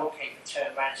the goalkeeper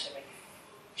turned around and said to me,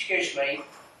 excuse me,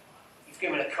 you've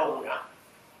given a corner.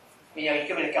 You've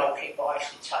given a goal kick, but I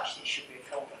actually touched it, it should be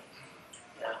a corner.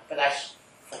 But that's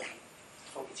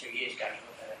 42 years ago,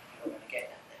 you're not going to get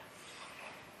that now.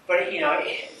 But,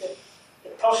 the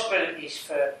possibilities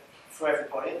for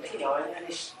everybody, and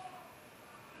it's,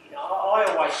 I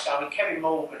always say, Kevin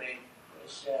Morgan, who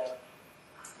was,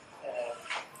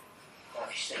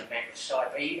 he's still a member of the side,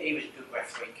 but he was a good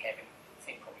referee, Kevin, I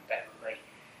think probably better than me.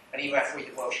 And he refereed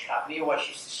the Welsh Cup, and he always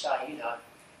used to say,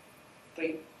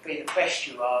 be the best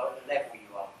you are at the level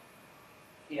you are.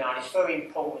 You know, and it's very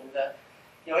important that,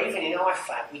 you know, even in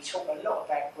IFAB, we talk a lot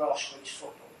about grassroots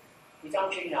football. We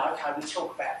don't, you know, okay, we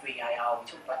talk about VAR, we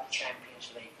talk about the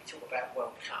Champions League, we talk about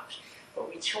World Cups, but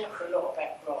we talk a lot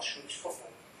about grassroots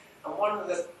football. And one of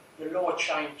the law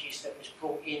changes that was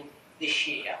brought in this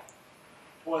year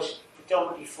was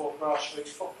predominantly for grassroots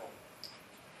football.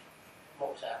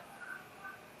 What was that?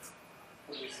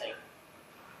 What do we think?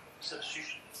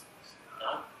 Substitution.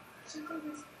 No?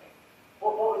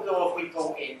 What law have we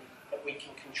brought in that we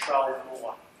can control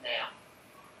more now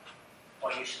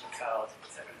by use of the card?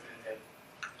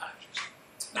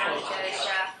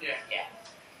 Yeah.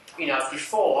 You know,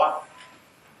 before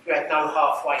you had no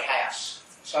halfway house.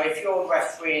 So if you're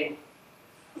refereeing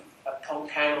a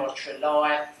Pontcan or a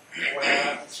Trelaya or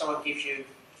whatever, and someone gives you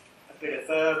a bit of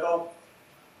verbal,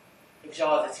 it was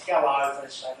either to go over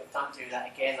and say, look, don't do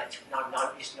that again, they took no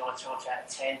notice 9 times out of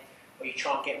 10, or you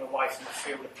try and get them away from the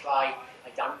field of play,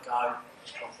 they don't go,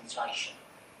 it's confrontation.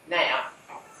 Now,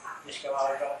 just go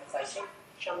over, if they think,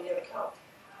 show me the other card.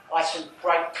 I had some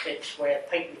great clips where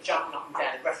people are jumping up and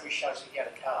down, the referee shows the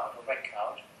yellow card or red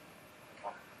card.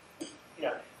 Okay. You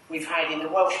know, we've had in the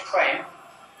Welsh Prem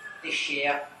this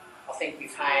year, I think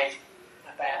we've had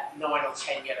about 9 or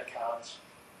 10 yellow cards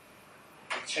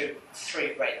and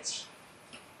 3 reds.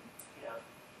 You know,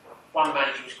 one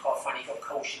manager was quite funny, he got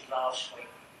cautioned last week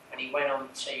and he went on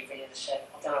TV and said,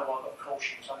 I don't know why I got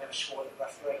cautioned, I never swore at the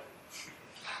referee.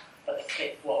 But the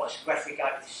clip was, the referee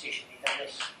gave a decision, he done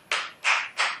this.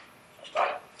 That's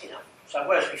great, you know. So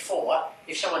whereas before,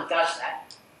 if someone does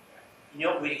that,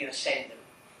 you're not really going to send them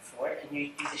for it, and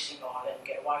you just think, oh, I'll let them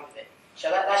get away with it. So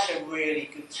that's a really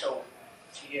good tool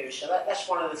to use. So that's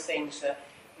one of the things that,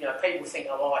 you know, people think,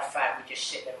 oh, IFAB, we just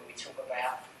sit there and we talk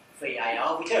about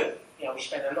VAR. We do. You know, we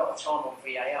spend a lot of time on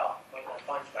VAR. When I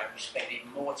find we spend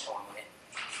even more time on it,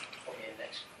 probably in the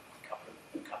next couple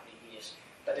of years.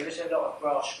 But there is a lot of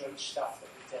grassroots stuff that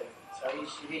we do. So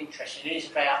it's interesting. It is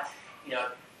about, you know,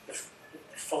 the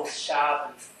 4th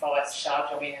sub and 5th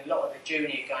subs. I mean, a lot of the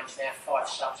junior games now, 5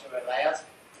 subs are allowed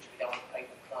because we don't want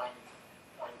people playing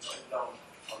too long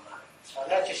on that. So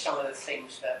that's just some of the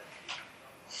things that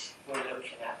we're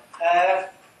looking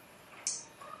at.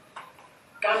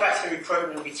 Going back to the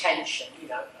recruitment and retention, you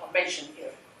know, I mentioned, you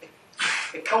know,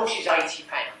 the course is £80,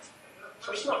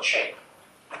 so it's not cheap.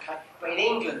 Okay, but in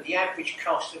England, the average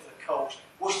cost of the course,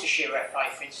 Worcestershire FA,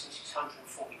 for instance, is £140.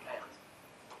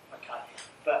 Okay,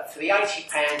 but for the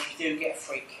 £80, you do get a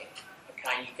free kit.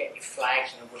 Okay, and you get your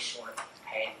flags and a whistle and a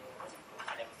pen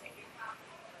and everything.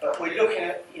 But we're looking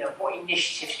at, you know, what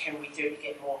initiatives can we do to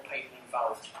get more people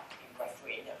involved in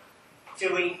refereeing?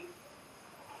 Do we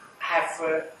have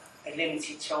for a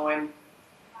limited time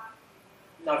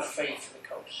no fee for the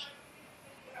course?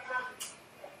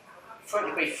 For it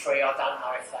to be free, I don't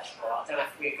know if that's right. I don't know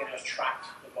if we're going to attract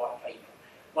the right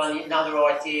people. Another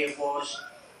idea was,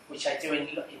 which they do in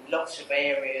lots of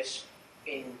areas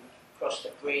across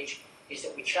the bridge, is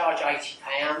that we charge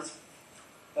 £80,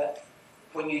 but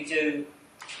when you do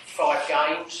 5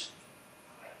 games,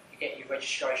 you get your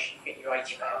registration, you get your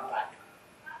 £80 back.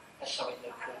 That's something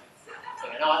that could do.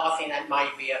 And I think that may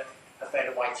be a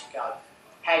better way to go.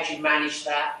 How do you manage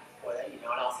that? Well, you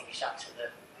know, and I think it's up to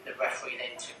the referee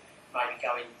then to maybe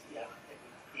go in, you know,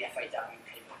 the FAW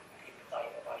keep a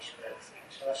database with everything.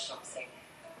 So that's something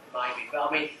maybe. But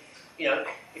I mean, you know,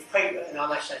 if people, and I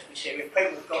know sounds we see, if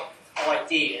people have got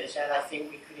ideas how they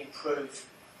think we could improve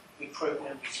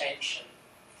recruitment and retention,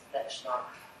 let us know.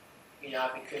 You know,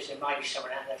 because there may be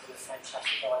someone out there with a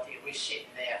fantastic idea. We're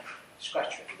sitting there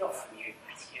scratching it. Not from you,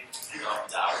 Matthew.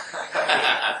 Not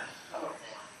Come on now.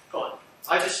 Go on.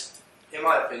 I just, in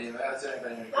my opinion, I don't know if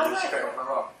anyone can disagree if I'm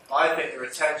wrong, but I think the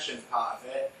retention part of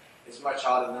it is much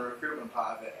harder than the recruitment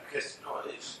part of it, because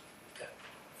it is.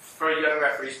 for a young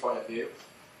referee's point of view,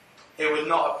 it would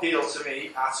not appeal to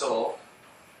me at all.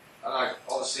 And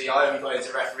obviously I only got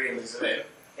into refereeing because of him,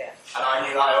 Yeah. and I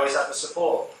knew that I always had the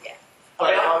support. Yeah.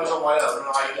 But if I was on my own and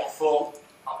I Yeah. thought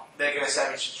they're going to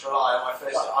send me to rely on my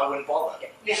first, I wouldn't bother. Yeah.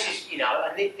 This is, you know,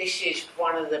 and this is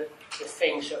one of the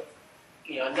things that,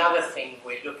 you know, another thing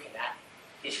we're looking at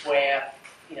is where,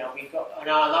 you know, we've got,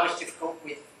 and I know it's difficult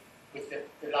with the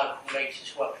local leagues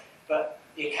as well, but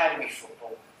the academy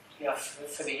football, you know,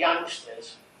 for the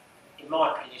youngsters, in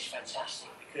my opinion, is fantastic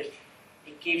because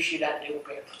it gives you that little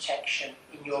bit of protection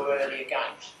in your earlier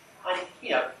games. And, you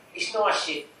know, it's nice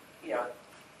if, you know,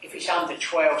 if it's under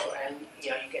 12 and, you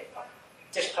know, you get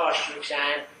just past your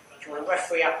exam, do you want to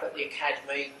referee up at the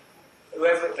academy,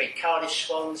 whoever it be, Cardiff,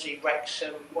 Swansea,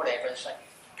 Wrexham, whatever, and say,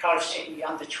 Cardiff City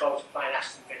under 12s playing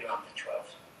Aston Villa under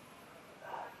 12s.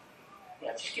 You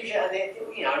know, just gives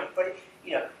you, you know, but,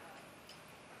 you know,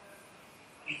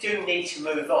 you do need to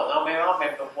move on. I mean, I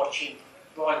remember watching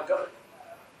Rob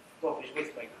was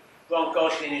with me. Ron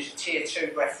Gosling, who's a Tier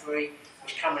 2 referee,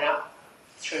 was coming up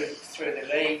through the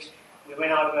leagues. We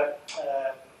went over,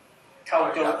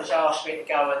 Cole Dawkins asked me to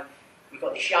go, and we've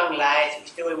got this young lad,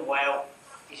 he's doing well,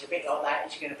 he's a bit like that,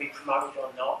 is he going to be promoted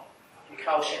or not? And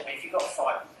Cole said to me, if you've got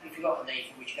an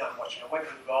evening which you don't watch, I went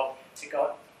with Rob to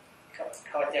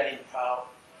Cardell in Pale.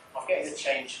 I'm getting the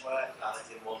team to work.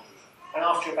 And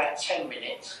after about 10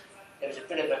 minutes, there was a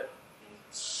bit of a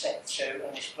set to,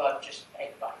 and this bloke just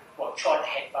tried to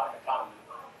headbutt an opponent.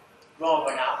 Ryan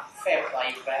went up, fair play,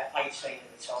 he was about 18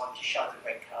 at the time, just showed the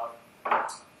red card.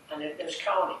 And there was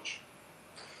carnage.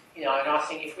 And I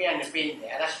think if we hadn't been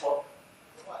there, that's what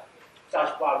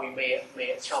does worry me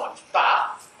at times.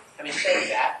 But, having said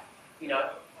that, you've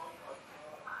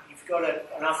got to,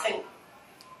 and I think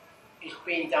it's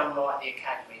being done right at the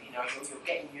academy. You're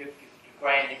getting your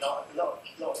grounding, a lot of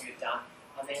you have done,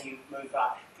 and then you move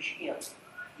up. Because,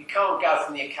 you can't go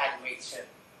from the academy to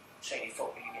senior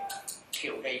football, you get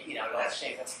killed, like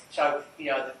senior. So,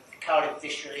 the Cardiff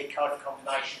District League, Cardiff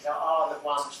combinations are the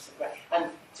ones to grab.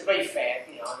 And to be fair,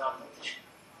 and I'm not just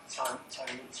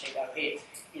Tony Tito here,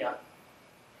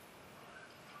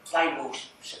 they will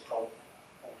support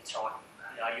all the time.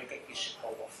 You'll get your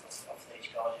support off these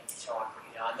guys all the time.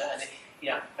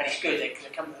 And it's good because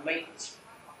they come to the meetings.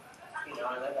 And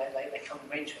they come to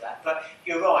meetings for that. But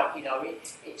you're right.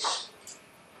 It's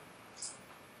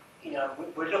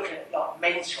we're looking at like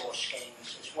mentor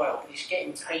schemes as well. But it's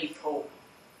getting people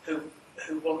who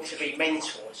want to be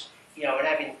mentors. And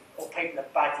having people are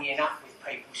buddying up with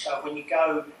people. So when you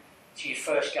go to your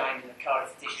first game in the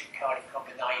Cardiff District, Cardiff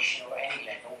combination, or any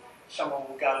level, someone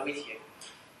will go with you.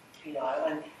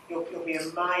 And you'll be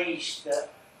amazed that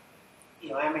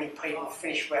how many people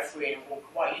finish refereeing and walk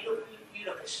away. You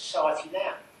look at society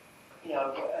now,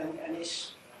 and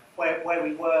it's where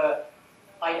we were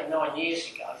 8 or 9 years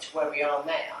ago to where we are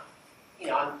now.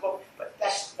 But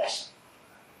that's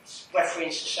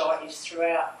refereeing societies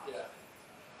throughout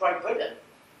Great Britain.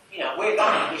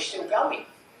 We're still going.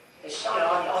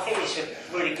 I think it's a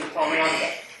really good point.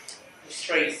 There's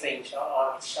 3 things I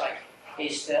would say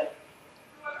is that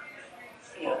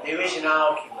there is an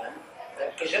argument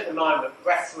that because at the moment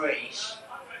referees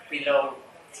belong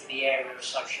to the area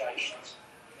associations.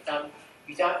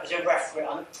 You don't as a referee.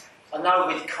 I know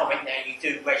with Comet now you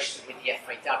do register with the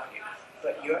FAW,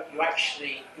 but you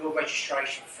actually your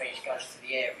registration fees goes to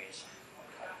the areas.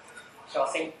 Okay. So I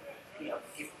think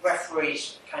if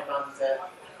referees came under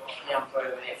the umbrella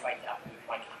of the FAW, it would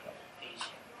make it a lot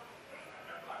easier.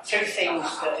 2 things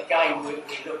that again we're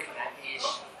looking at is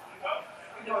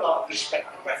not like respect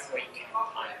the referee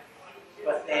campaign,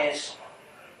 but there's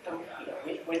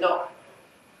we're not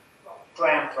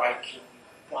groundbreaking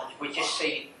ones. We just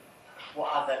see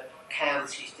what other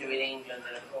counties do in England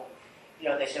and abroad.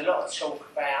 There's a lot of talk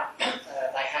about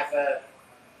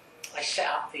they set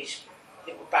up these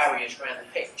little barriers around the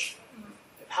pitch.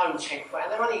 The home team,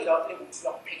 and they're only like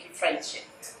little picket fencing.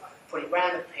 Put it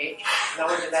round the pitch. No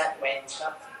one's allowed to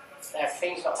enter. They have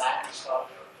things like that. It's like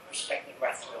respecting the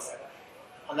referee or whatever.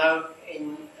 I know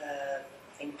in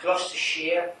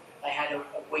Gloucestershire they had a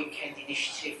weekend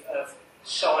initiative of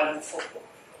silent football.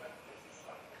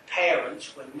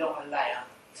 Parents were not allowed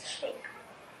to speak.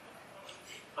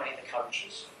 Only the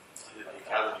coaches. The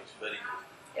academy's very good.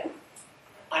 Yeah.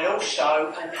 And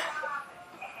also, and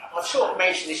I've sort of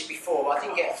mentioned this before, but I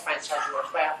didn't get a fantastic one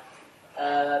about.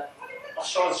 I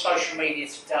saw on social media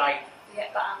today.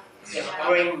 There's a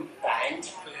green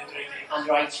band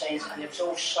under 18s, and there was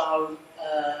also,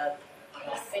 I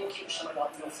think it was something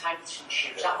like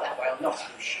Northamptonshire, it was up that way, or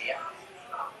Nottinghamshire.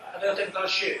 And they're different colour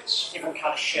shirts. Different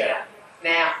colour shirt.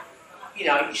 Now,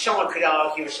 someone could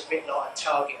argue it's a bit like a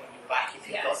target on your back if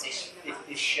you've got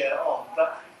this shirt on,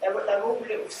 but they're all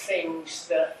little things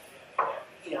that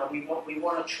we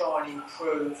want to try and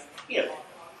improve.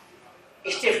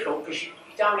 It's difficult because you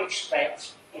don't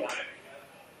expect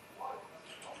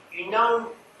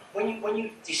when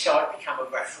you decide to become a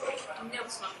referee. It's not going to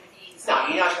be easy. No,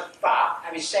 but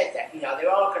having said that, there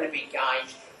are going to be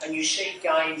games, and you see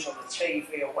games on the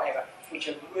TV or whatever, which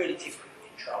are really difficult to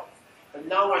control. But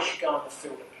no one should go on the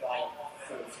field and play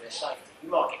for their safety. You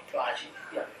might get players,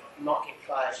 you might get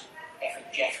players F and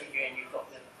Jeff at you, and you've got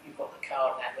the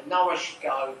card now. But no one should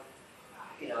go.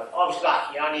 I was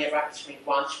lucky. It only ever happened to me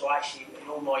once. Where actually, in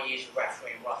all my years of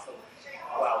refereeing, where I thought,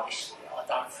 well, I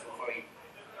don't feel very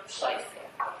safe here.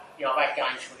 I've had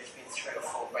games where there's been 3 or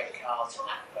 4 red cards and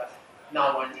that, but I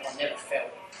never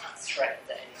felt threatened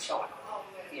at any time.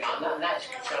 And that's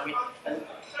good. And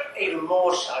even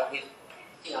more so with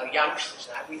youngsters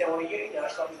and that, we don't want to use.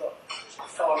 It's like we've got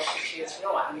 5 or 6 here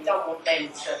tonight, and we don't want them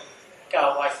to go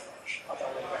away from us. I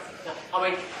don't want to referee. No, I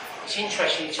mean, it's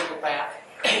interesting you talk about,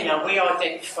 we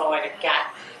identified a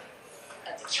gap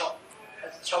at the top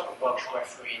of Welsh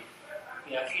refereeing.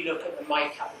 If you look at the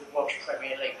makeup of the Welsh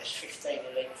Premier League, there's 15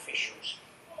 elite officials.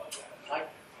 Okay?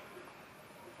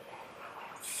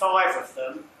 5 of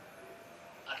them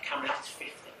are coming up to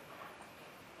 50.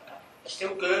 They're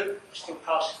still good, they're still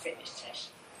pass the fitness test.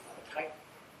 Okay?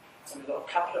 And we've got a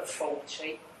couple at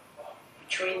 40.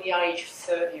 Between the age of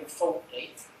 30 and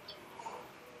 40,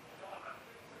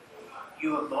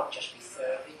 you and might just be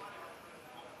 30.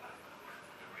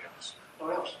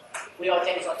 Or else. We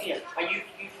identify, and you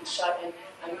can say,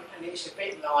 and it's a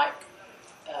bit like,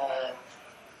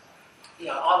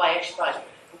 are they exposed?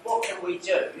 What can we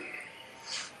do?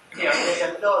 There's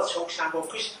a lot of talk saying, well,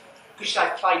 because they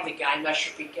played the game, they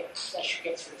should get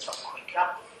to the top quicker.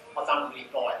 I don't really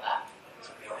buy that, to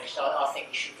be honest. I think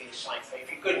it should be the same thing. If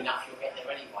you're good enough, you'll get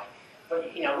there anyway.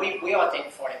 But we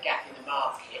identified a gap in the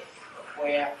market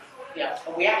where,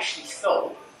 and we actually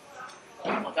thought, I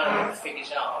don't know what the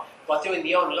figures are, by doing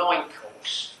the online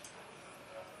course,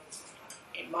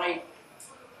 it may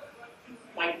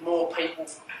make more people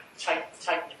take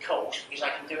the course because they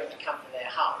can do it in the comfort of their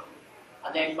home,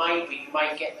 and then maybe you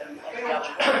may get them at the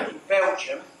other end. In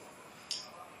Belgium,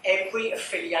 every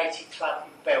affiliated club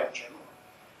in Belgium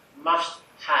must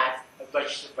have a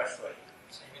registered referee.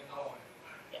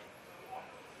 Yeah.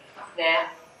 Now,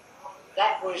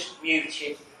 that was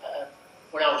muted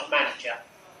when I was manager,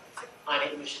 and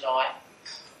it was like,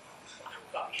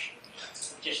 rubbish.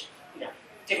 Just,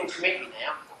 different commitment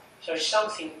now. So it's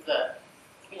something that,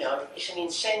 it's an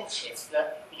incentive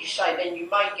that you say then you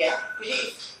may get,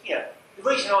 because the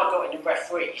reason I got into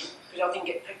refereeing, because I didn't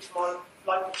get picked for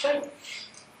my local team. And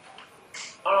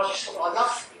I just thought, I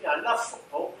love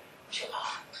football. I said,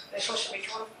 let's also be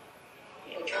join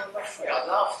referee. I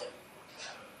laughed at them.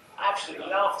 I absolutely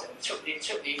laughed at them. Took the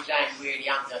exam really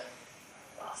under,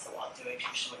 I thought I'd do it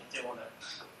for something to do on a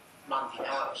Monday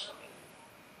night or something.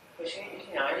 But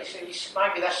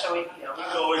maybe that's something,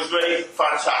 It's always really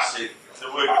fantastic, the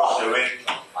work you're doing.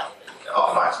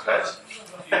 Oh, thanks, Pet.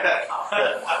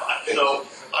 So,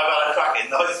 I've had a cracking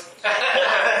night.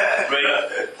 Ray,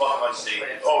 what can I say?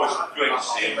 Always great to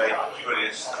see you, mate.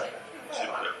 Brilliant.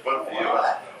 Super. Well for you.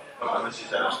 Welcome, Mrs.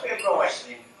 Dennis.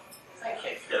 Thank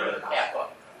you. Yeah, Yeah, I've got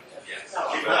it.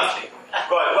 keep it happy.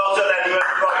 Right, well done, everyone.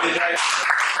 Right,